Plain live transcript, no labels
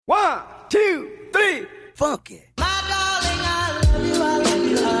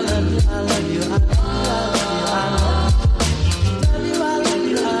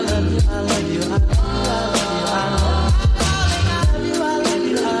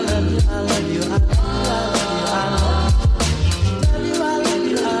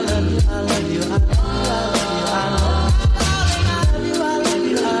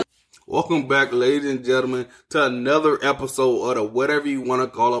Welcome back, ladies and gentlemen, to another episode of the Whatever You Want to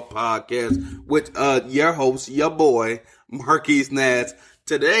Call It podcast with your host, your boy, Marquise Nash.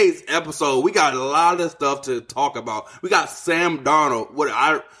 Today's episode, we got a lot of stuff to talk about. We got Sam Darnold.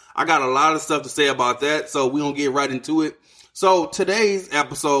 I got a lot of stuff to say about that, so we're going to get right into it. So today's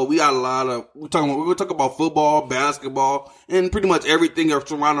episode, we got we're going to talk about football, basketball, and pretty much everything that's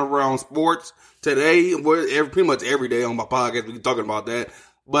surrounding around sports. Today, pretty much every day on my podcast, we're talking about that.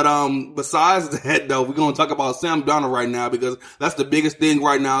 But besides that, though, we're going to talk about Sam Darnold right now because that's the biggest thing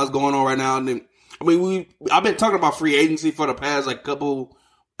right now that's going on right now. And then, I've been talking about free agency for the past couple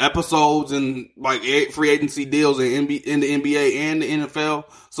episodes and free agency deals in the NBA and the NFL.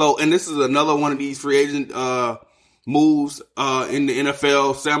 So, and this is another one of these free agent moves in the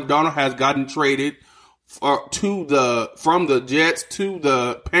NFL. Sam Darnold has gotten traded from the Jets to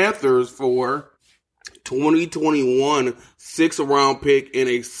the Panthers for 2021 6th round pick and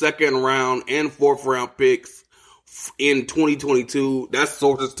a 2nd round and 4th round picks in 2022. That's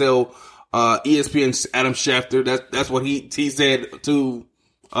sources tell ESPN Adam Schefter. That's what he said to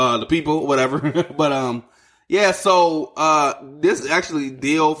the people, whatever. But yeah, so this actually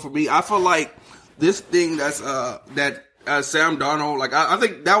deal for me. I feel like this thing that Sam Darnold, I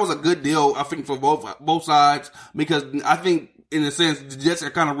think that was a good deal. I think for both sides because I think in a sense the Jets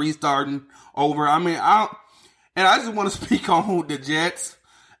are kind of restarting over. I just want to speak on the Jets,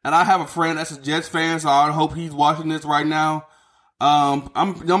 and I have a friend that's a Jets fan, so I hope he's watching this right now. I'm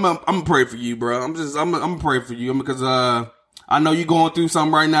gonna pray for you, bro. I'm gonna pray for you because I know you're going through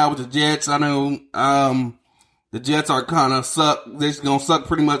something right now with the Jets. I know the Jets are kind of suck. They're gonna suck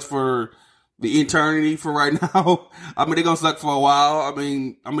pretty much for the eternity for right now. They're gonna suck for a while.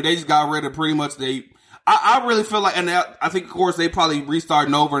 They just got rid of pretty much I really feel like, and I think, of course, they probably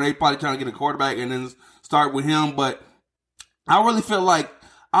restarting over and they probably trying to get a quarterback and then start with him. But I really feel like,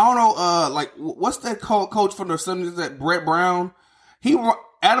 I don't know, what's that coach from the 70s, that Brett Brown?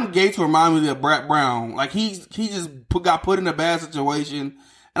 Adam Gates reminded me of Brett Brown. He just got put in a bad situation.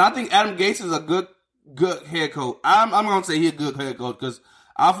 And I think Adam Gates is a good head coach. I'm going to say he's a good head coach because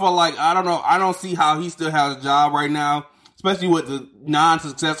I feel like, I don't know, I don't see how he still has a job right now, especially with the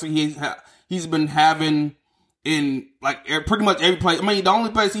non-success he's been having in pretty much every place. The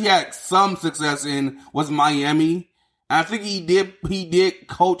only place he had some success in was Miami. And I think he did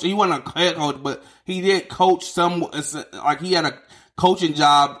coach. He wasn't a head coach, but he did coach some. He had a coaching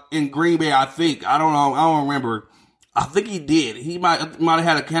job in Green Bay. I think. I don't know. I don't remember. I think he did. He might have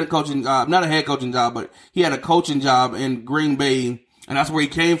had a head coaching job, not a head coaching job, but he had a coaching job in Green Bay, and that's where he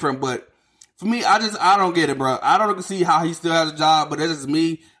came from. But for me, I don't get it, bro. I don't see how he still has a job, but that's just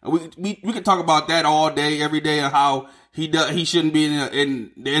me. We can talk about that all day, every day, and how he shouldn't be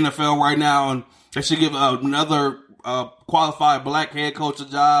in the NFL right now, and they should give another qualified black head coach a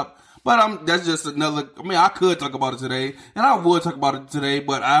job. But that's just another. I could talk about it today, and I would talk about it today,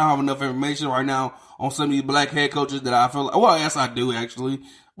 but I don't have enough information right now on some of these black head coaches that I feel like. Well, yes, I do actually,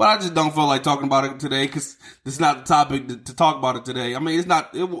 but I just don't feel like talking about it today because it's not the topic to talk about it today. It's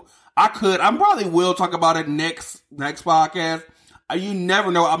not. I probably will talk about it next podcast. You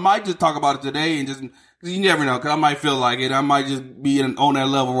never know. I might just talk about it today and you never know, because I might feel like it. I might just be on that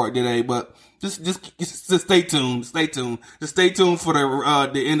level right today, but just stay tuned. Stay tuned. Just stay tuned for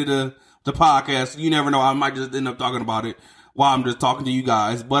the end of the podcast. You never know. I might just end up talking about it while I'm just talking to you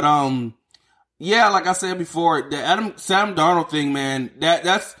guys. But, yeah, like I said before, the Sam Darnold thing, man,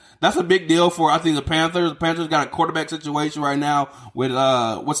 that's a big deal for, I think, the Panthers. The Panthers got a quarterback situation right now with,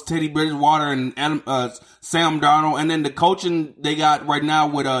 Teddy Bridgewater and Sam Darnold. And then the coaching they got right now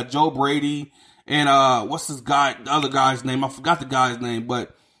with, Joe Brady and, what's this guy, the other guy's name? I forgot the guy's name,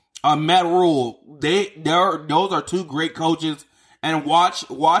 but, Matt Rule. Those are two great coaches. And watch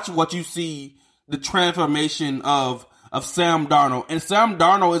what you see, the transformation of Sam Darnold. And Sam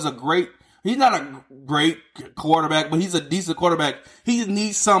Darnold is he's not a great quarterback, but he's a decent quarterback. He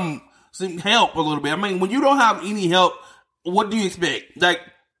needs some help a little bit. when you don't have any help, what do you expect?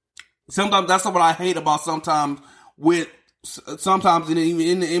 Sometimes that's what I hate about sometimes in the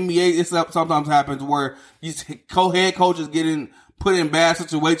NBA, it sometimes happens where these head coaches put in bad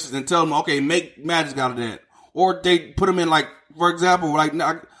situations and tell them, okay, make magic out of that. Or they put them in, for example,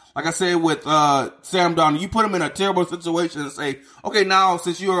 like I said with Sam Darnold, you put him in a terrible situation and say, okay, now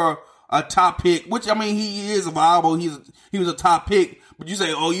since you're a top pick, which I mean he is viable, he was a top pick, but you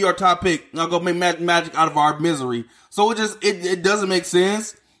say, oh, you're a top pick, now go make magic out of our misery. So it doesn't make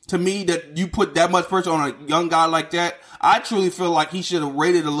sense to me that you put that much pressure on a young guy like that. I truly feel like he should have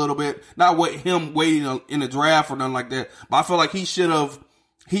waited a little bit, not him waiting in the draft or nothing like that, but I feel like he should have.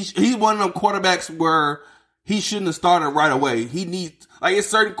 He's one of them quarterbacks where he shouldn't have started right away. He needs, like, it's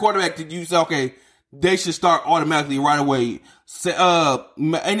certain quarterbacks that you say, okay, they should start automatically right away.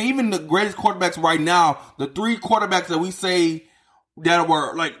 And even the greatest quarterbacks right now, the three quarterbacks that we say that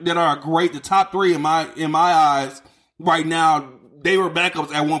are great, the top three in my eyes right now, they were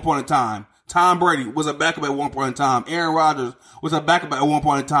backups at one point in time. Tom Brady was a backup at one point in time. Aaron Rodgers was a backup at one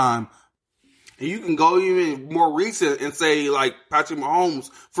point in time. And you can go even more recent and say, like, Patrick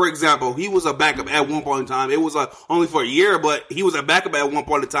Mahomes, for example, he was a backup at one point in time. It was only for a year, but he was a backup at one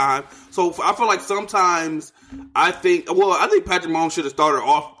point in time. So I feel like sometimes I think Patrick Mahomes should have started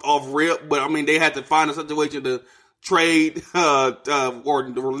off rip, but I mean, they had to find a situation to trade, or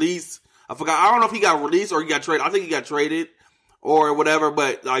release. I don't know if he got released or he got traded. I think he got traded or whatever,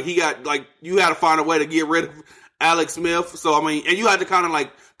 but like you had to find a way to get rid of Alex Smith. So I mean, and you had to kind of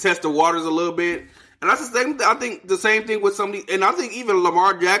like test the waters a little bit. And that's the same. I think the same thing with somebody, and I think even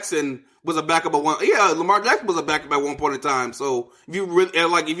Lamar Jackson was a backup at one. Yeah, Lamar Jackson was a backup at one point in time. So if you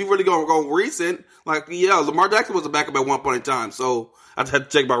really go recent, Lamar Jackson was a backup at one point in time. So I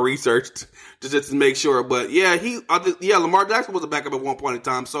had to check my research just to make sure. But yeah, Lamar Jackson was a backup at one point in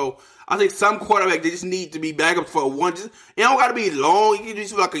time. So I think some quarterback, they just need to be backup for one. It don't got to be long. You can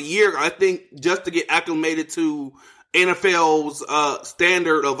just do like a year, I think, just to get acclimated to NFL's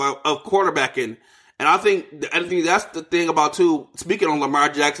standard of quarterbacking. And I think that's the thing about too. Speaking on Lamar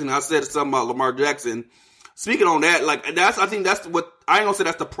Jackson, I said something about Lamar Jackson. Speaking on that, I think that's what I ain't gonna say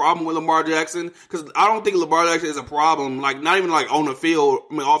that's the problem with Lamar Jackson, because I don't think Lamar Jackson is a problem. Like, not even like on the field,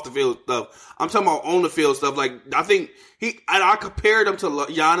 I mean off the field stuff. I'm talking about on the field stuff. Like, I think I compared him to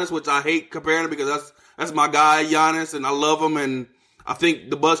Giannis, which I hate comparing him because that's my guy Giannis, and I love him, and I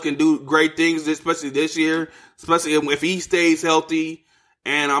think the Bucks can do great things, especially this year, especially if he stays healthy.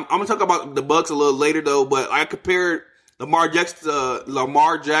 And I'm gonna talk about the Bucks a little later though, but I compared Lamar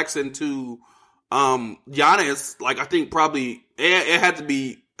Jackson to Giannis. Like, I think probably it had to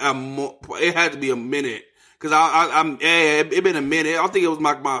be a minute, because it been a minute. I think it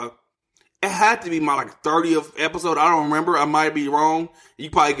was it had to be my 30th episode. I don't remember. I might be wrong. You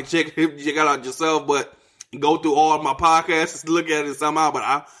probably can check it out yourself, but go through all of my podcasts to look at it somehow. But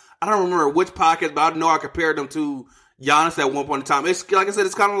I don't remember which podcast, but I know I compared them to Giannis at one point in time. It's like I said,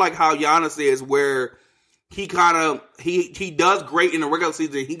 it's kind of like how Giannis is, where he does great in the regular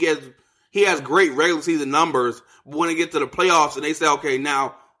season. He has great regular season numbers, but when it gets to the playoffs and they say, okay,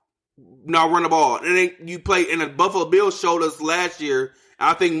 now run the ball. And then you play, and the Buffalo Bills showed us last year.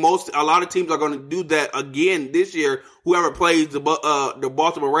 I think a lot of teams are going to do that again this year. Whoever plays the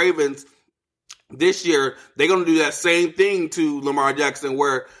Baltimore Ravens this year, they're going to do that same thing to Lamar Jackson,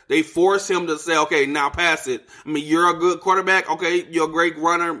 where they force him to say, okay, now pass it. I mean, you're a good quarterback. Okay, you're a great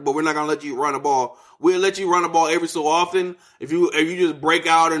runner, but we're not going to let you run the ball. We'll let you run the ball every so often. If you just break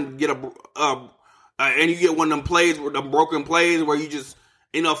out and get and you get one of them plays, them broken plays where you just,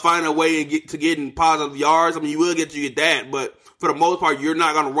 find a way and get in positive yards. I mean, you will get that, but for the most part, you're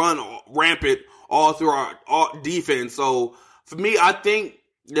not going to run rampant all through our defense. So for me, I think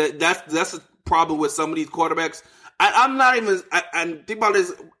that's a problem with some of these quarterbacks. I'm not even. I think about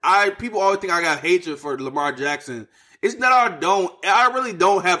this. People always think I got hatred for Lamar Jackson. It's not I don't. I really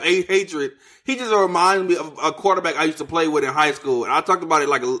don't have a hatred. He just reminds me of a quarterback I used to play with in high school, and I talked about it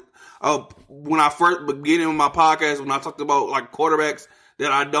when I first beginning with my podcast, when I talked about quarterbacks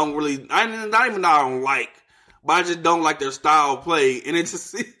that I don't really. Not even that I don't like, but I just don't like their style of play, and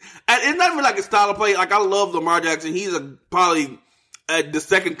it's not even like a style of play. Like, I love Lamar Jackson. He's probably the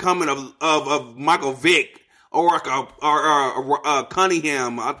second coming of Michael Vick or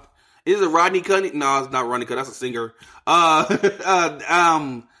Cunningham. Is it Rodney Cunningham? No, it's not Rodney Cunningham. That's a singer.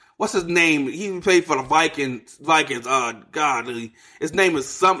 What's his name? He played for the Vikings. God, his name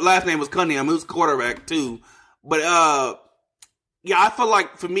is last name was Cunningham. He was quarterback too. But yeah, I felt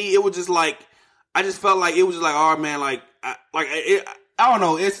like for me it was just I just felt like it was just oh man, I don't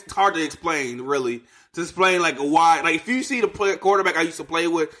know. It's hard to explain really. To explain why, if you see the quarterback I used to play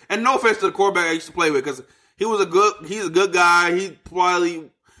with, and no offense to the quarterback I used to play with, because he's a good guy. He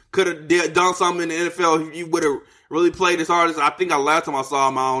probably could have done something in the NFL if he would have really played as hard as I think. Last time I saw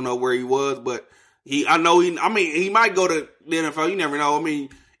him, I don't know where he was, but he might go to the NFL. You never know. I mean,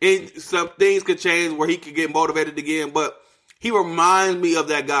 some things could change where he could get motivated again. But he reminds me of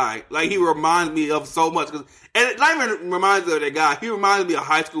that guy. Like, he reminds me of so much. And it not even reminds me of that guy. He reminds me of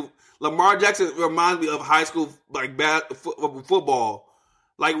high school. Lamar Jackson reminds me of high school, like, football.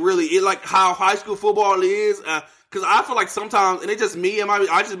 Like, really, it like how high school football is. Because I feel like sometimes, and it's just me, it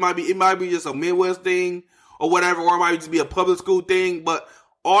might be just a Midwest thing or whatever, or it might just be a public school thing. But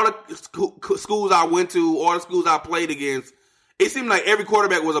all the schools I went to, all the schools I played against, it seemed like every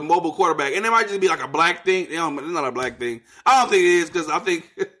quarterback was a mobile quarterback. And it might just be like a black thing. It's not a black thing. I don't think it is, because I don't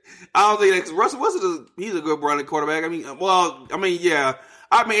think that, cause Russell Wilson, he's a good running quarterback. Yeah.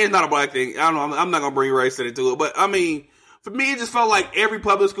 It's not a black thing. I don't know. I'm not going to bring race into it. But, for me, it just felt like every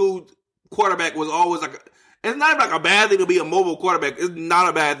public school quarterback was always like, it's not like a bad thing to be a mobile quarterback. It's not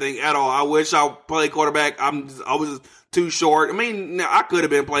a bad thing at all. I wish I played quarterback. I was just too short. I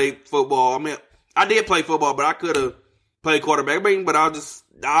could have played football. I did play football, but I could have played quarterback. But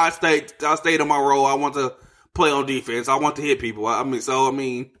I stayed in my role. I want to play on defense. I want to hit people. I'm not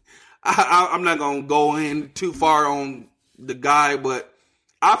going to go in too far on the guy, but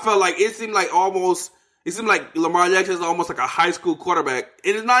I felt like it seemed like Lamar Jackson is almost like a high school quarterback.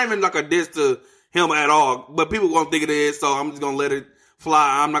 And it's not even like a diss to him at all, but people are going to think it is, so I'm just going to let it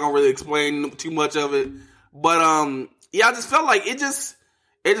fly. I'm not going to really explain too much of it. But, I just felt like it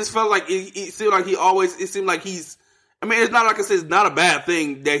felt like it seemed like it seemed like he's, it's not like I said, it's not a bad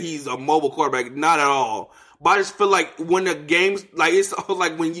thing that he's a mobile quarterback, not at all. But I just feel like when the games, like, it's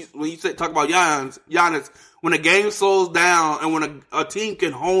like when you talk about Giannis, when the game slows down and when a team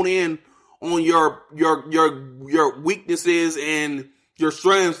can hone in on your weaknesses and your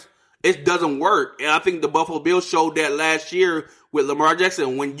strengths, it doesn't work. And I think the Buffalo Bills showed that last year with Lamar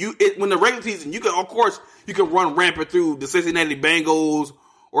Jackson. When the regular season, you can run rampant through the Cincinnati Bengals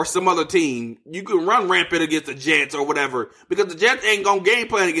or some other team. You can run rampant against the Jets or whatever, because the Jets ain't gonna game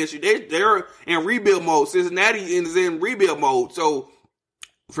plan against you. They're in rebuild mode. Cincinnati is in rebuild mode. So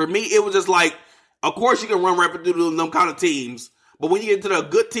for me, it was just like, of course you can run rampant through them kind of teams. But when you get to the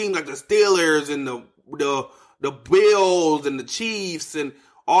good teams like the Steelers and the Bills and the Chiefs and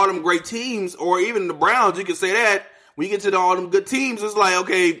all them great teams, or even the Browns, you can say that. When you get to all them good teams, it's like,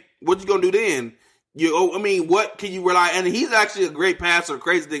 okay, what you gonna do then? What can you rely? And he's actually a great passer.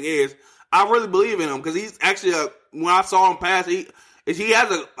 Crazy thing is, I really believe in him, because he's actually when I saw him pass, he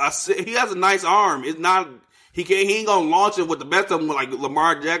has a nice arm. It's not he ain't gonna launch it with the best of them, like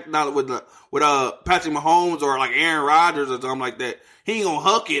Lamar Jackson, not with Patrick Mahomes or like Aaron Rodgers or something like that. He ain't gonna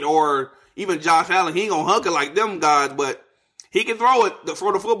huck it, or even Josh Allen. He ain't gonna huck it like them guys, but he can throw the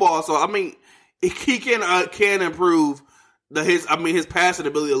football. So he can improve his passing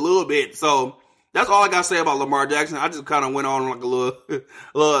ability a little bit. So that's all I got to say about Lamar Jackson. I just kind of went on like a little,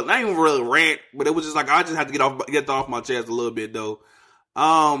 not even really rant, but it was just like, I just had to get that off my chest a little bit though.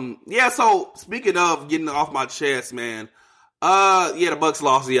 So speaking of getting off my chest, man, the Bucks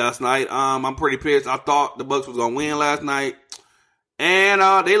lost last night. I'm pretty pissed. I thought the Bucks was going to win last night, and,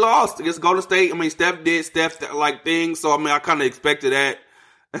 they lost against Golden State. Steph did Steph-like things, so, I kind of expected that.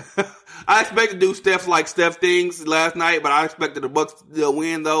 I expected to do Steph things last night, but I expected the Bucks to still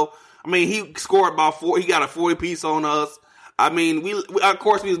win, though. He scored about 4. He got a 40-piece on us. We of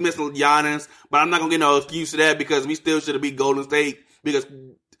course we was missing Giannis, but I'm not gonna get no excuse to that, because we still should have beat Golden State. Because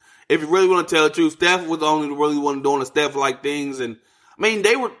if you really want to tell the truth, Steph was the only really one doing the Steph-like things, and Kelly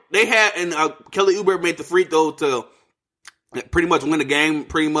Oubre made the free throw to pretty much win the game,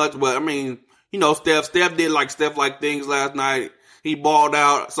 pretty much. But Steph did like Steph-like things last night. He balled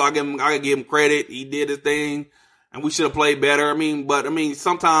out, so I can give him credit. He did his thing, and we should have played better.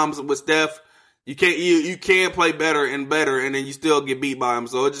 Sometimes with Steph, you can't play better, and then you still get beat by him.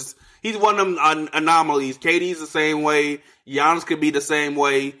 So he's one of them anomalies. KD's the same way. Giannis could be the same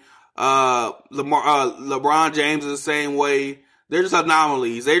way. LeBron James is the same way. They're just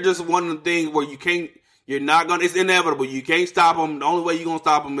anomalies. They're just one of the things where it's inevitable. You can't stop them. The only way you're going to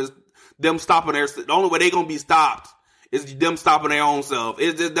stop them is them stopping the only way they're going to be stopped is them stopping their own self.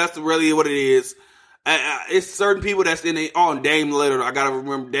 That's really what it is. It's certain people that's in it. Dame Lillard. I got to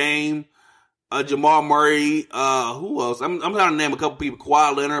remember Dame, Jamal Murray. Who else? I'm trying to name a couple people.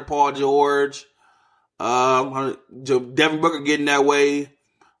 Kawhi Leonard, Paul George. Devin Booker getting that way.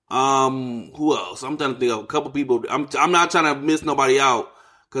 Who else? I'm trying to think of a couple people. I'm not trying to miss nobody out,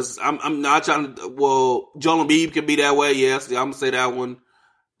 because I'm not trying to. Well, Joel Embiid could be that way. Yes, I'm gonna say that one.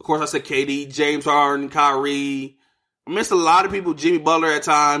 Of course, I said KD, James Harden, Kyrie. I missed a lot of people. Jimmy Butler at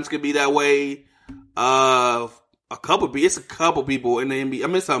times could be that way. It's a couple people in the NBA. I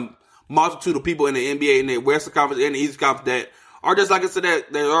missed a multitude of people in the NBA, in the Western Conference and the Eastern Conference that are just, like I said,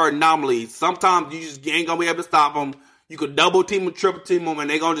 that there are anomalies. Sometimes you just ain't gonna be able to stop them. You could double team them, triple team them, and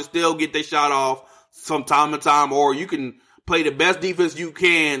they're gonna just still get their shot off from time to time. Or you can play the best defense you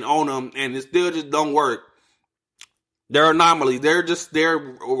can on them, and it still just don't work. They're anomalies. They're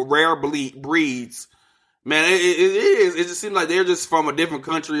rare breeds. Man, it is. It just seems like they're just from a different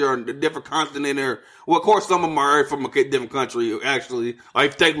country or a different continent. Well, of course, some of them are from a different country, actually.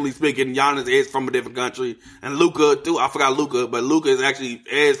 Like, technically speaking, Giannis is from a different country. And Luka, too. I forgot Luka, but Luka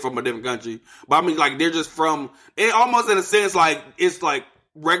is from a different country. But I mean, like, they're just from, it almost in a sense, like, it's like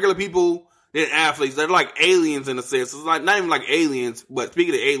regular people, they're athletes. They're like aliens in a sense. It's like, not even like aliens, but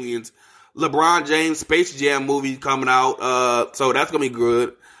speaking of aliens, LeBron James Space Jam movie coming out, so that's gonna be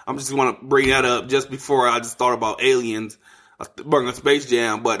good. I'm just want to bring that up just before I just thought about aliens, bringing Space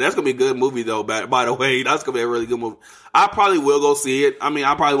Jam, but that's gonna be a good movie though. By the way, that's gonna be a really good movie. I probably will go see it. I mean,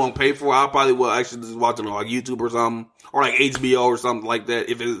 I probably won't pay for it. I probably will actually just watch it on like YouTube or something, or like HBO or something like that.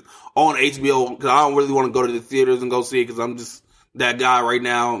 If it's on HBO, because I don't really want to go to the theaters and go see it because I'm just that guy right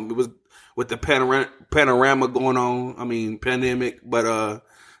now. It was with the panorama going on. I mean, pandemic, but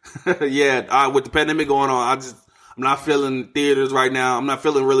yeah, with the pandemic going on, I'm not feeling theaters right now. I'm not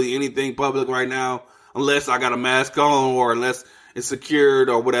feeling really anything public right now unless I got a mask on or unless it's secured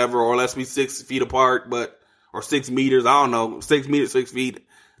or whatever, or unless we 6 feet apart, or 6 meters. I don't know. 6 meters, 6 feet.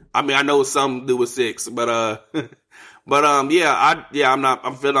 I mean, I know it's something to do with 6, but I'm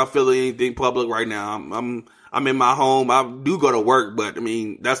not feeling anything public right now. I'm in my home. I do go to work, but I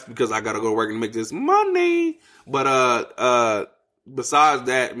mean, that's because I got to go to work and make this money. But, besides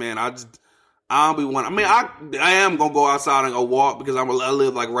that, man, I don't be one. I mean, I am gonna go outside and go walk because I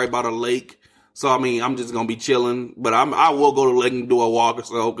live like right by the lake. So I mean, I'm just gonna be chilling. But I will go to the lake and do a walk or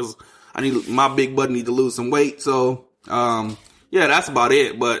so because my big butt need to lose some weight. So yeah, that's about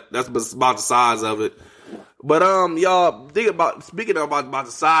it. But that's about the size of it. But y'all speaking about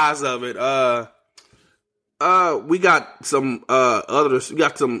the size of it. We got some others. We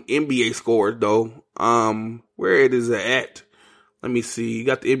got some NBA scores though. Where it is at? Let me see. You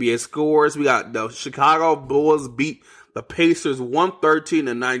got the NBA scores. We got the Chicago Bulls beat the Pacers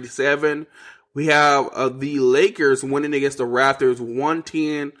 113-97. We have the Lakers winning against the Raptors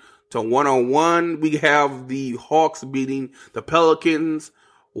 110-101. We have the Hawks beating the Pelicans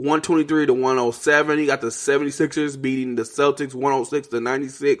 123-107. You got the 76ers beating the Celtics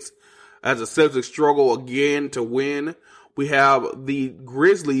 106-96 as the Celtics struggle again to win. We have the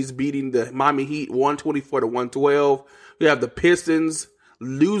Grizzlies beating the Miami Heat 124-112. We have the Pistons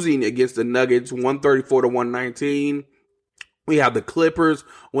losing against the Nuggets 134-119. We have the Clippers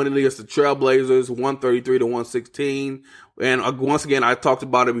winning against the Trailblazers 133-116. And once again, I talked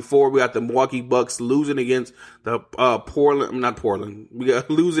about it before. We got the Milwaukee Bucks losing against the We got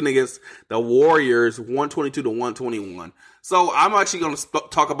losing against the Warriors 122-121. So I'm actually going to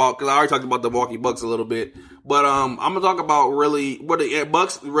talk about, because I already talked about the Milwaukee Bucks a little bit, but I'm going to talk about really what the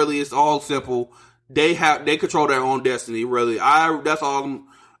Bucks really is. All simple. They control their own destiny. Really, that's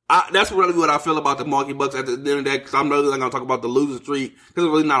really what I feel about the Milwaukee Bucks at the end of the day. Because I'm really not going to talk about the losing streak, because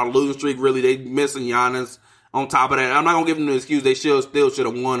it's really not a losing streak. Really, they missing Giannis. On top of that, I'm not gonna give them the excuse. They still should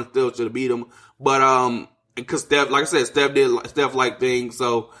have won, still should have beat them. But because Steph, like I said, Steph like things,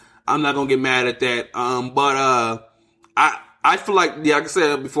 so I'm not gonna get mad at that. I feel like I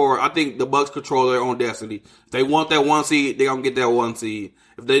said before, I think the Bucks control their own destiny. If they want that 1 seed, they're gonna get that 1 seed.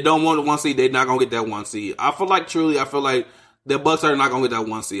 If they don't want the 1 seed, they're not gonna get that 1 seed. I feel like the Bucks are not gonna get that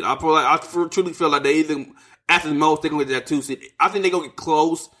 1 seed. I truly feel like they either at the most they're gonna get that 2 seed. I think they're gonna get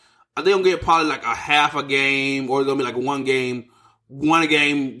close. I think I'm gonna get probably like a half a game, or it's gonna be like one game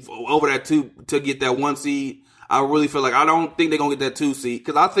over that 2 to get that 1 seed. I really feel like I don't think they're gonna get that 2 seed,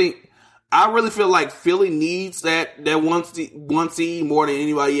 because I really feel like Philly needs that 1 seed more than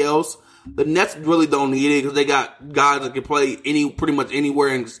anybody else. The Nets really don't need it because they got guys that can play pretty much anywhere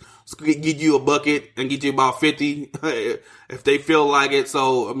and get you a bucket and get you about 50 if they feel like it.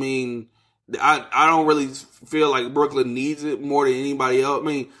 So I mean, I don't really feel like Brooklyn needs it more than anybody else. I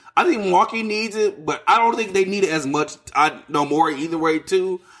mean, I think Milwaukee needs it, but I don't think they need it as much. I know more either way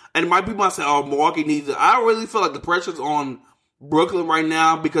too. And my people might say, "Oh, Milwaukee needs it." I really feel like the pressure's on Brooklyn right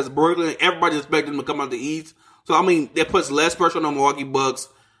now, because Brooklyn, everybody's expecting them to come out the East. So I mean, that puts less pressure on the Milwaukee Bucks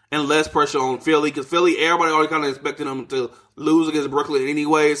and less pressure on Philly, because Philly, everybody already kind of expecting them to lose against Brooklyn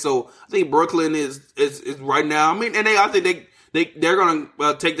anyway. So I think Brooklyn is right now. I mean, and I think they're gonna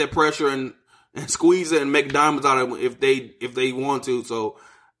take that pressure and squeeze it and make diamonds out of it if they want to. So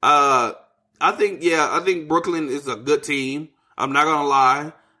I think Brooklyn is a good team. I'm not gonna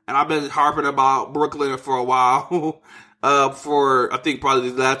lie, and I've been harping about Brooklyn for a while. For I think probably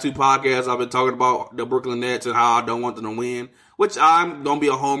these last 2 podcasts, I've been talking about the Brooklyn Nets and how I don't want them to win. Which I'm gonna be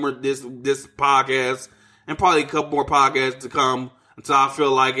a homer this podcast, and probably a couple more podcasts to come until I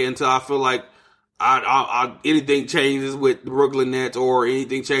feel like it. Until I feel like anything changes with the Brooklyn Nets or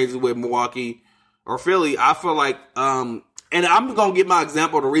anything changes with Milwaukee or Philly, I feel like, and I'm going to give my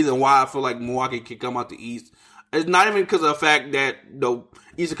example, the reason why I feel like Milwaukee can come out the East. It's not even because of the fact that the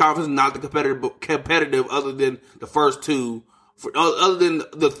Eastern Conference is not the competitive other than the first two, other than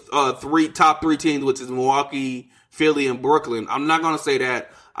the top three teams, which is Milwaukee, Philly, and Brooklyn. I'm not going to say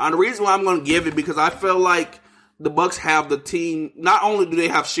that. The reason why I'm going to give it because I feel like the Bucks have the team. Not only do they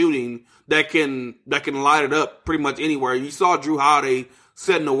have shooting that can light it up pretty much anywhere. You saw Drew Holiday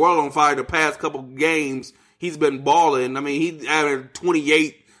setting the world on fire the past couple games. He's been balling. I mean, he's averaged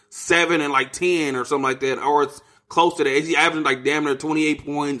 28, 7, and like 10 or something like that, or it's close to that. He's averaging like damn near 28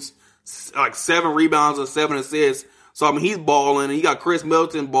 points, like 7 rebounds and 7 assists. So, I mean, he's balling. And you got Chris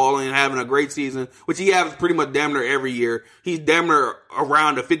Middleton balling and having a great season, which he has pretty much damn near every year. He's damn near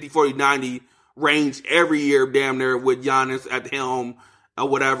around the 50, 40, 90 range every year, damn near, with Giannis at the helm or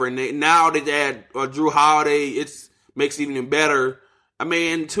whatever. And now they add Drew Holiday, it makes it even better. I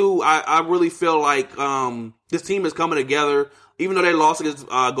mean, too, I really feel like this team is coming together. Even though they lost against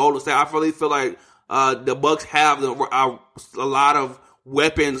Golden State, I really feel like the Bucks have a lot of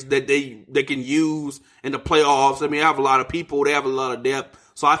weapons that they can use in the playoffs. I mean, they have a lot of people. They have a lot of depth.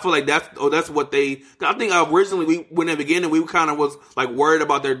 So I feel like that's what I think originally when in the beginning we kind of was like worried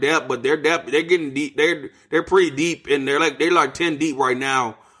about their depth, but their depth, they're getting deep. They're pretty deep, and they're like 10 deep right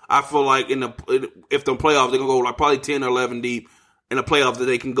now. I feel like if the playoffs, they're gonna go like probably 10 or 11 deep in the playoffs, that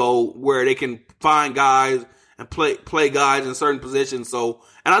they can go where they can find guys and play guys in certain positions. So,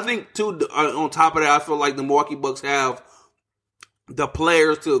 and I think too, on top of that, I feel like the Milwaukee Bucks have the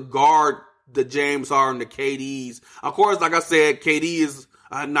players to guard the James Harden, the KDs. Of course, like I said, KD is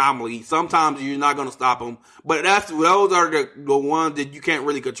an anomaly. Sometimes you're not going to stop him, but those are the ones that you can't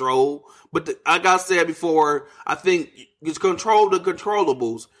really control. But like I said before, I think you control the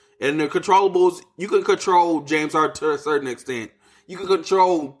controllables, and the controllables, you can control James Harden to a certain extent. You can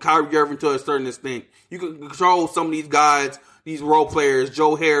control Kyrie Irving to a certain extent. You can control some of these guys, these role players,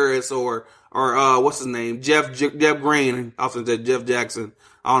 Joe Harris or what's his name, Jeff Green. I also said Jeff Jackson.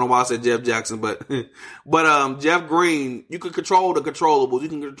 I don't know why I said Jeff Jackson, but Jeff Green. You can control the controllables. You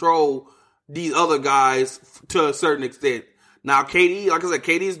can control these other guys to a certain extent. Now, KD, like I said,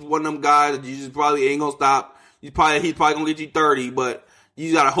 KD is one of them guys that you just probably ain't gonna stop. He's probably gonna get you 30, but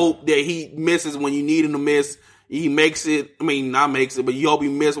you gotta hope that he misses when you need him to miss. He makes it. I mean, not makes it, but you hope he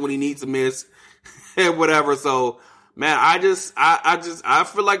misses when he needs to miss, and whatever. So, man, I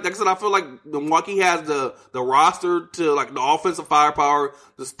feel like I said, I feel like Milwaukee has the roster to, like, the offensive firepower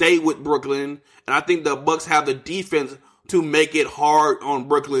to stay with Brooklyn, and I think the Bucks have the defense to make it hard on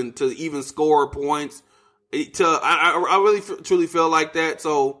Brooklyn to even score points. I really truly feel like that.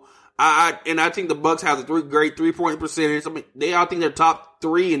 So I think the Bucks have a great 3-point percentage. I mean, I think they're top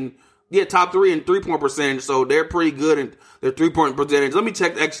 3 in 3-point percentage, so they're pretty good in their 3-point percentage. Let me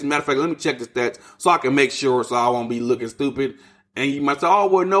check, actually, matter of fact, let me check the stats so I can make sure, so I won't be looking stupid. And you might say, oh,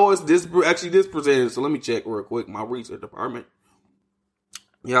 well, no, it's this percentage. So let me check real quick, my research department.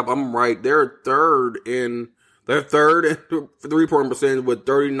 Yep, I'm right. They're third in 3-point percentage with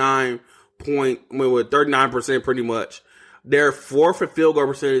 39% pretty much. They're fourth in field goal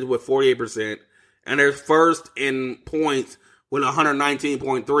percentage with 48%. And they're first in points with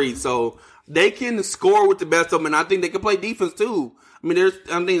 119.3. So they can score with the best of them, and I think they can play defense too. I mean,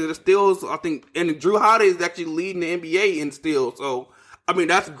 and Drew Holiday is actually leading the NBA in steals. So, I mean,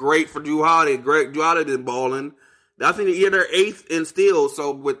 that's great for Drew Holiday. Drew Holiday is balling. I think they're 8th in steals,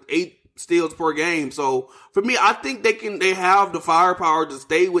 so with 8 steals per game. So for me, I think they have the firepower to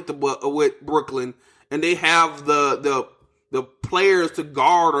stay with Brooklyn, and they have the players to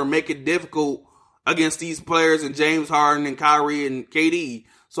guard or make it difficult against these players and James Harden and Kyrie and KD.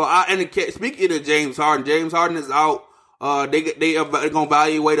 So speaking of James Harden is out. They're gonna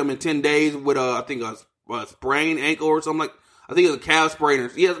evaluate him in 10 days with I think a sprained ankle or something like. I think it's a calf sprain.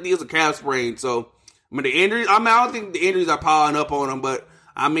 He has a calf sprain. So I mean the injuries. I don't think the injuries are piling up on him, but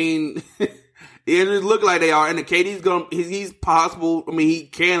I mean the injuries look like they are. And the KD's he's possible. I mean he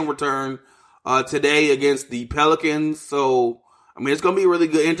can return today against the Pelicans. So I mean it's gonna be really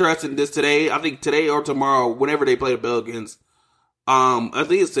good, interesting this today. I think today or tomorrow, whenever they play the Pelicans. I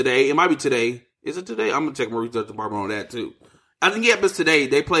think it's today. It might be today. Is it today? I'm going to check my research department on that too. I think, yeah, it's today.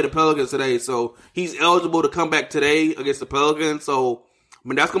 They play the Pelicans today. So he's eligible to come back today against the Pelicans. So, I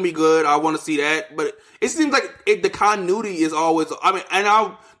mean, that's going to be good. I want to see that. But it seems like the continuity is always, I mean,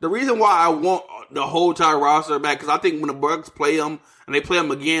 the reason why I want the whole entire roster back, because I think when the Bucks play them, and they play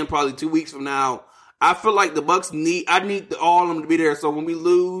them again probably 2 weeks from now, I feel like the Bucks need all of them to be there. So when we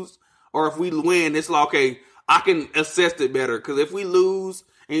lose, or if we win, it's like, okay, I can assess it better. Because if we lose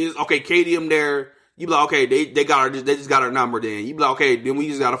and he's okay, KD them there. You be like, okay, they just got our number. Then you be like, okay, then we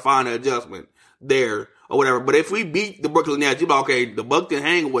just got to find an adjustment there or whatever. But if we beat the Brooklyn Nets, you be like, okay, the Bucks can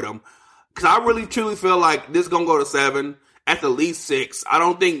hang with them. Because I really truly feel like this is gonna go to 7 at the least 6. I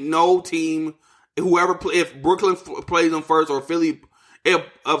don't think no team, if Brooklyn plays them first or Philly. If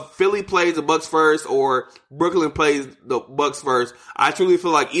Philly plays the Bucks first or Brooklyn plays the Bucks first, I truly feel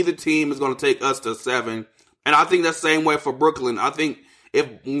like either team is going to take us to 7. And I think that's the same way for Brooklyn. I think if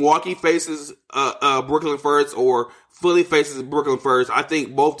Milwaukee faces Brooklyn first or Philly faces Brooklyn first, I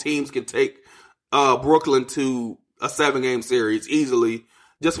think both teams can take Brooklyn to a 7-game series easily,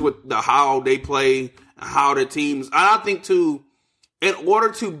 just with how they play, how the teams. I think too. In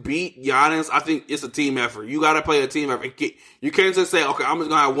order to beat Giannis, I think it's a team effort. You got to play a team effort. You can't just say, okay, I'm just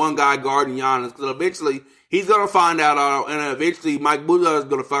going to have one guy guarding Giannis. Because eventually, he's going to find that out. And eventually, Mike Budenholzer is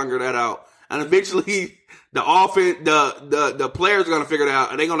going to figure that out. And eventually, the offense, the players are going to figure it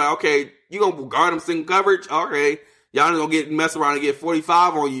out. And they're going to, okay, you're going to guard him single coverage? Okay. Giannis going to get mess around and get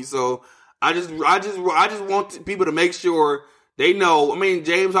 45 on you. So, I just want people to make sure they know. I mean,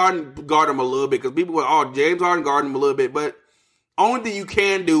 James Harden guard him a little bit. Because people go, James Harden guard him a little bit. But only thing you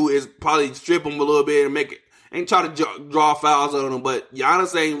can do is probably strip him a little bit and make it, and try to draw fouls on him. But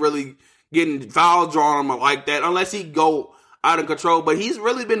Giannis ain't really getting fouls drawn on him like that unless he go out of control. But he's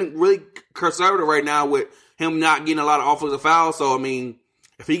really been really conservative right now with him not getting a lot of offensive fouls. So, I mean,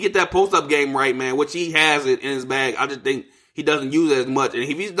 if he get that post-up game right, man, which he has it in his bag, I just think he doesn't use it as much. And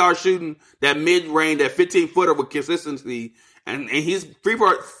if he starts shooting that mid-range, that 15-footer with consistency, and his free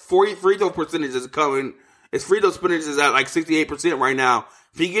throw percentage is coming. His free throw percentage is at like 68% right now.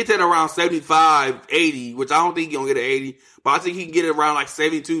 If he gets it around 75, 80, which I don't think he's going to get it 80, but I think he can get it around like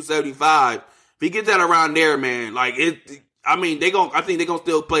 72, 75. If he gets that around there, man, like I think they're going to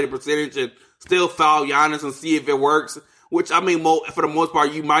still play the percentage and still foul Giannis and see if it works. Which, I mean, for the most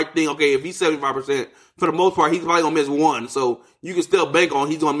part, you might think, okay, if he's 75%, for the most part, he's probably going to miss one. So you can still bank on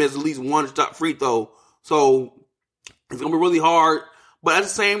he's going to miss at least one shot free throw. So it's going to be really hard. But at the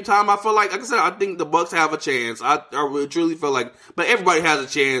same time, I feel like I said, I think the Bucks have a chance. I really truly feel like, but everybody has a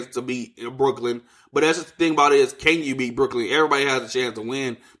chance to beat Brooklyn. But that's the thing about it is, can you beat Brooklyn? Everybody has a chance to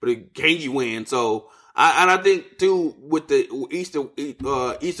win, but can you win? So, I think too, with the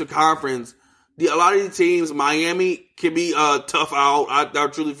Eastern Conference, a lot of these teams, Miami can be tough out. I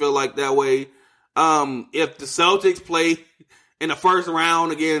truly feel like that way. If the Celtics play in the first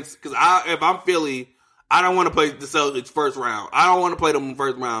round against, because if I'm Philly, I don't want to play the Celtics first round. I don't want to play them in the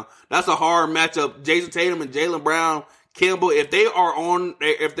first round. That's a hard matchup. Jason Tatum and Jaylen Brown, Campbell, if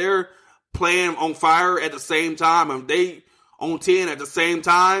they're playing on fire at the same time, if they on 10 at the same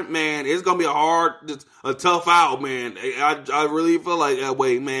time, man, it's going to be a tough out, man. I really feel like that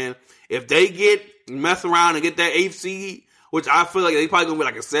way, man. If they mess around and get that 8th seed, which I feel like they probably going to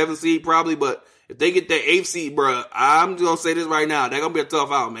be like a 7th seed probably, but if they get that 8th seed, bro, I'm just going to say this right now. They're going to be a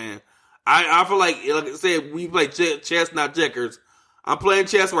tough out, man. I feel like I said, we play chess, not checkers. I'm playing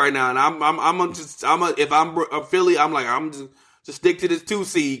chess right now, and if I'm Philly, I'm just stick to this 2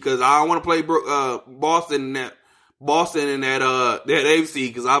 seed because I don't want to play Boston in that 8th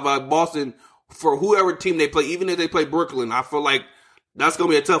seed because I like Boston for whoever team they play, even if they play Brooklyn. I feel like that's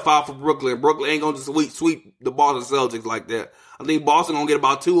gonna be a tough out for Brooklyn. Brooklyn ain't gonna just sweep the Boston Celtics like that. I think Boston gonna get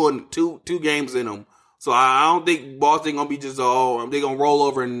about two games in them. So I don't think Boston gonna be just they gonna roll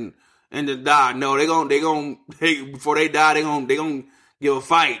over and just die. No, before they die, they gonna give a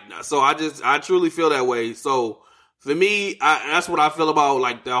fight. So I truly feel that way. So for me, that's what I feel about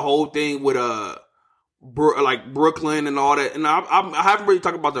like the whole thing with like Brooklyn and all that. And I haven't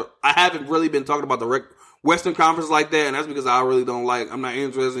really been talking about the Western Conference like that, and that's because I really don't I'm not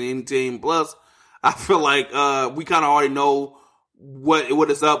interested in any team. Plus, I feel like we kind of already know what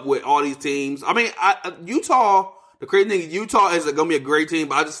is up with all these teams. I mean, Utah. The crazy thing is Utah is going to be a great team,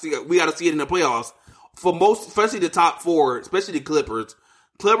 but we got to see it in the playoffs. For most, especially the top 4, especially the Clippers.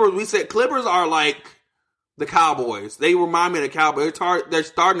 Clippers are like the Cowboys. They remind me of the Cowboys. They're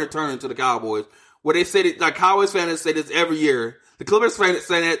starting to turn into the Cowboys. Where they say that, like Cowboys fans say this every year. The Clippers fans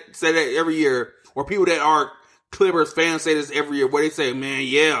say that every year. Or people that are Clippers fans say this every year. Where they say, man,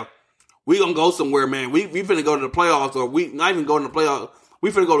 yeah, we going to go somewhere, man. We finna go to the playoffs, or we not even going to the playoffs. We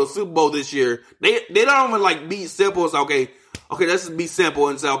finna go to the Super Bowl this year. They don't even like be simple and say, okay, let's just be simple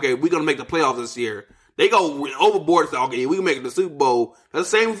and say, okay, we're gonna make the playoffs this year. They go overboard and say, okay, we can make it the Super Bowl. That's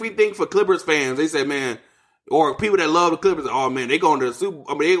the same thing for Clippers fans. They say, man, or people that love the Clippers, oh man, they going to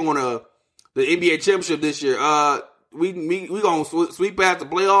they going to the NBA championship this year. We gonna sweep past the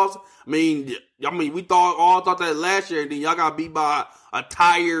playoffs. I mean, we all thought that last year, and then y'all got beat by a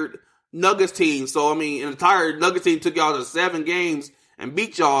tired Nuggets team. So I mean, and the tired Nuggets team took y'all to 7 games and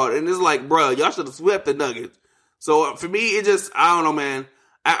beat y'all. And it's like, bruh, y'all should have swept the Nuggets. So for me, it just, I don't know, man.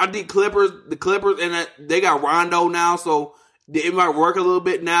 I think the Clippers, and they got Rondo now, so it might work a little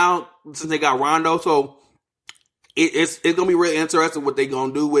bit now since they got Rondo. So it's gonna be really interesting what they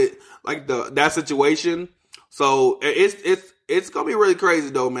gonna do with like that situation. So it's gonna be really crazy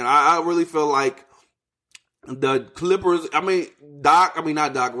though, man. I really feel like the Clippers.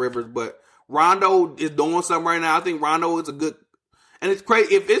 Not Doc Rivers, but Rondo is doing something right now. I think Rondo is a good, and it's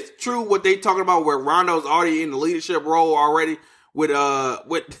crazy if it's true what they talking about, where Rondo's already in the leadership role already with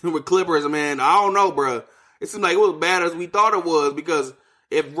Clippers. Man, I don't know, bro. It seems like it was bad as we thought it was, because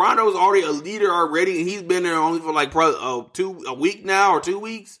if Rondo's already a leader already and he's been there only for like probably a week now or 2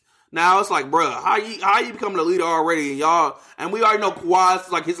 weeks. Now it's like, bro, how you becoming a leader already? And we already know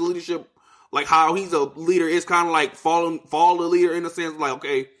Kawhi's like his leadership, like how he's a leader is kind of like follow the leader in the sense like,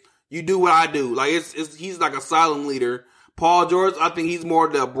 okay, you do what I do. Like he's like a silent leader. Paul George, I think he's more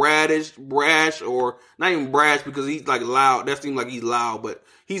the brash, or not even brash because he's like loud. That seems like he's loud, but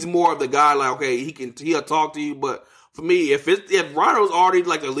he's more of the guy like, okay, he'll talk to you. But for me, if Rondo's already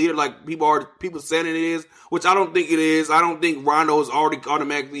like a leader, like people saying it is, which I don't think it is. I don't think Rondo is already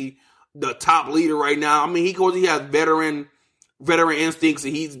automatically the top leader right now. I mean, he has veteran instincts,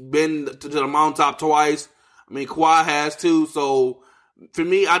 and he's been to the mountaintop twice. I mean, Kawhi has too. So for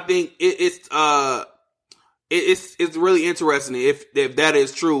me, I think it's really interesting if that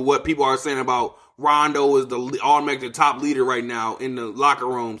is true. What people are saying about Rondo is the automatic top leader right now in the locker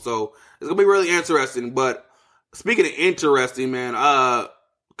room. So it's gonna be really interesting. But speaking of interesting, man,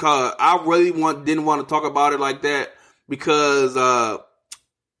 cause I really didn't want to talk about it like that because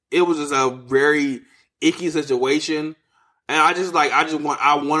it was just a very icky situation, and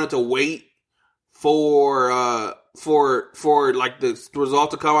I wanted to wait for like the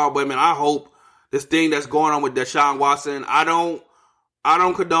result to come out. But man, I hope this thing that's going on with Deshaun Watson, I don't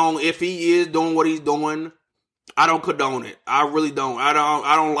condone if he is doing what he's doing. I don't condone it. I really don't. I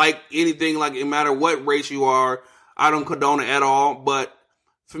don't like anything, like no matter what race you are. I don't condone it at all. But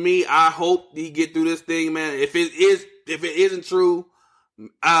for me, I hope he get through this thing, man. If it isn't true,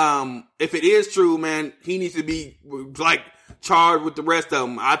 if it is true, man, he needs to be like charged with the rest of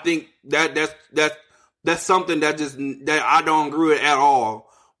them. I think that's something that I don't agree with at all.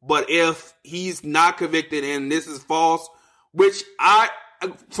 But if he's not convicted and this is false, which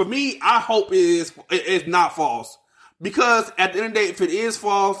for me, I hope it's not false. Because at the end of the day, if it is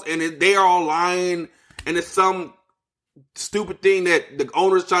false and they are all lying and it's some stupid thing that the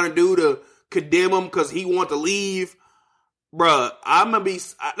owner's trying to do to condemn him because he wants to leave, bruh, I'm going to be,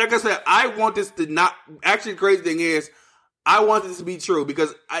 like I said, I want this to not, actually the crazy thing is, I want this to be true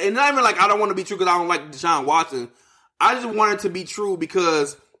because, and not even like I don't want to be true because I don't like Deshaun Watson. I just want it to be true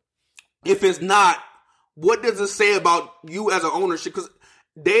because if it's not, what does it say about you as an ownership? Because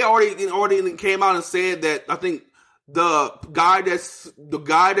they already came out and said that I think the guy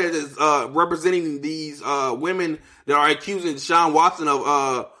that is representing these women that are accusing Deshaun Watson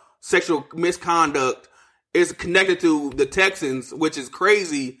of sexual misconduct is connected to the Texans, which is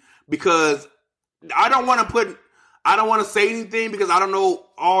crazy because I don't want to say anything because I don't know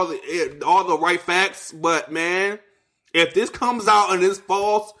all the right facts. But man, if this comes out and it's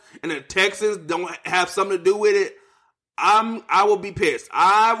false and the Texans don't have something to do with it, I will be pissed.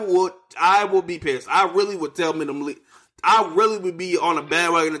 I will be pissed. I really would tell them to leave. I really would be on a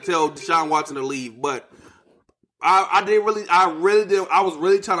bandwagon to tell Deshaun Watson to leave. But I was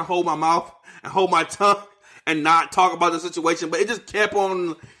really trying to hold my mouth and hold my tongue and not talk about the situation. But it just kept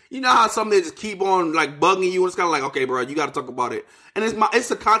on. You know how some they just keep on like bugging you, and it's kind of like, okay, bro, you got to talk about it. And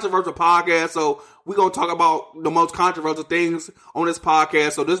it's a controversial podcast, so we're gonna talk about the most controversial things on this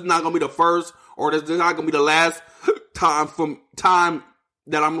podcast. So this is not gonna be the first, or this is not gonna be the last time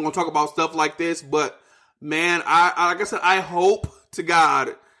that I'm gonna talk about stuff like this. But man, I like I said, I hope to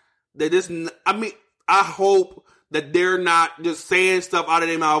God that I hope that they're not just saying stuff out of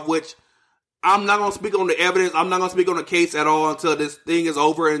their mouth, which I'm not going to speak on the evidence. I'm not going to speak on the case at all until this thing is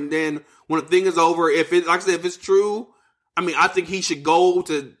over. And then when the thing is over, if it's true, I mean, I think he should go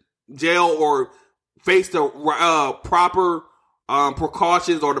to jail or face the proper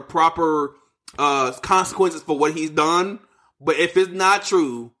precautions or the proper consequences for what he's done. But if it's not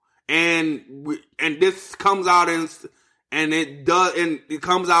true and this comes out and it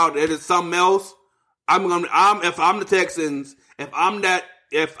comes out that it's something else, if I'm the Texans, if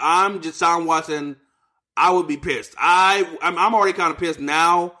I'm Deshaun Watson, I would be pissed. I'm already kind of pissed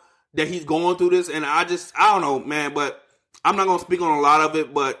now that he's going through this, and I don't know, man, but I'm not going to speak on a lot of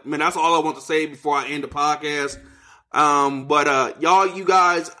it, but man, that's all I want to say before I end the podcast. You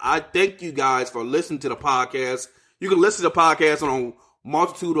guys, I thank you guys for listening to the podcast. You can listen to podcasts on a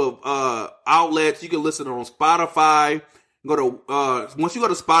multitude of outlets. You can listen on Spotify. Once you go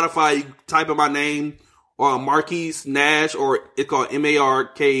to Spotify, you type in my name or Marquise Nash, or it's called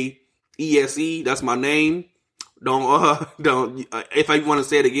Markese. That's my name. If I want to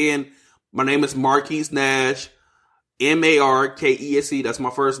say it again, my name is Marquise Nash, Markese. That's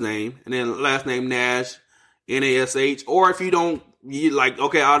my first name, and then last name Nash, Nash. Or if you don't, you like,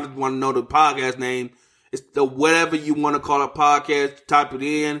 okay, I just want to know the podcast name. It's the whatever you want to call a podcast. Type it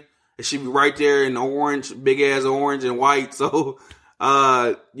in. It should be right there in orange, big ass orange and white. So,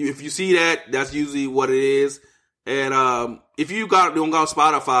 if you see that, that's usually what it is. And if you don't go to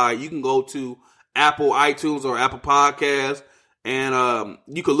Spotify, you can go to Apple iTunes or Apple Podcasts, and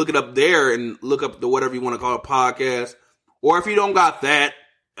you can look it up there and look up the whatever you want to call a podcast. Or if you don't got that,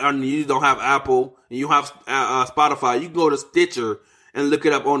 and you don't have Apple and you have Spotify, you can go to Stitcher and look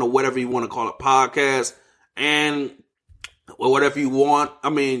it up on the whatever you want to call it podcast, and or whatever you want. I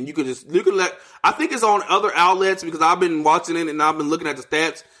mean, you can I think it's on other outlets because I've been watching it and I've been looking at the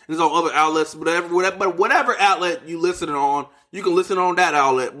stats, and it's on other outlets. But whatever outlet you listen on, you can listen on that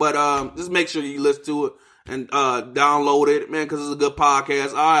outlet. But just make sure you listen to it and download it, man, because it's a good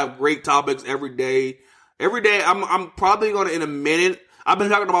podcast. I have great topics every day. Every day, I'm probably gonna, in a minute. I've been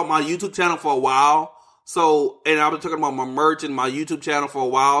talking about my YouTube channel for a while. And I've been talking about my merch and my YouTube channel for a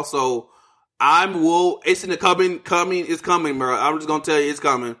while. So it's in the it's coming, bro. I'm just gonna tell you it's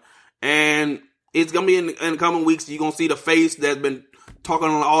coming. And it's gonna be in the coming weeks. You're gonna see the face that's been talking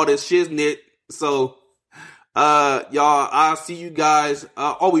on all this shiznit. So, y'all, I'll see you guys.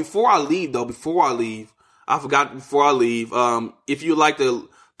 Before I leave, I forgot before I leave. If you'd like to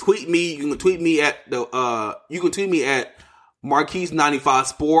tweet me, you can tweet me at Marquise95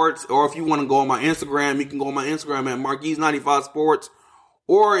 Sports, or if you want to go on my Instagram, you can go on my Instagram at Marquise95 Sports.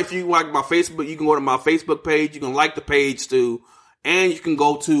 Or if you like my Facebook, you can go to my Facebook page. You can like the page too. And you can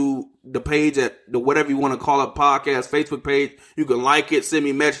go to the page at the whatever you want to call it podcast Facebook page. You can like it, send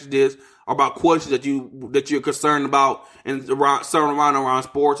me messages about questions that you're concerned about and around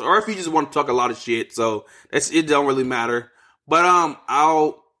sports. Or if you just want to talk a lot of shit. So it don't really matter. But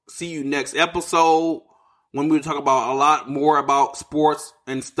I'll see you next episode when we talk about a lot more about sports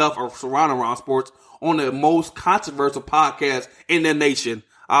and stuff surrounding around sports on the most controversial podcast in the nation.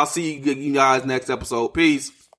 I'll see you guys next episode. Peace.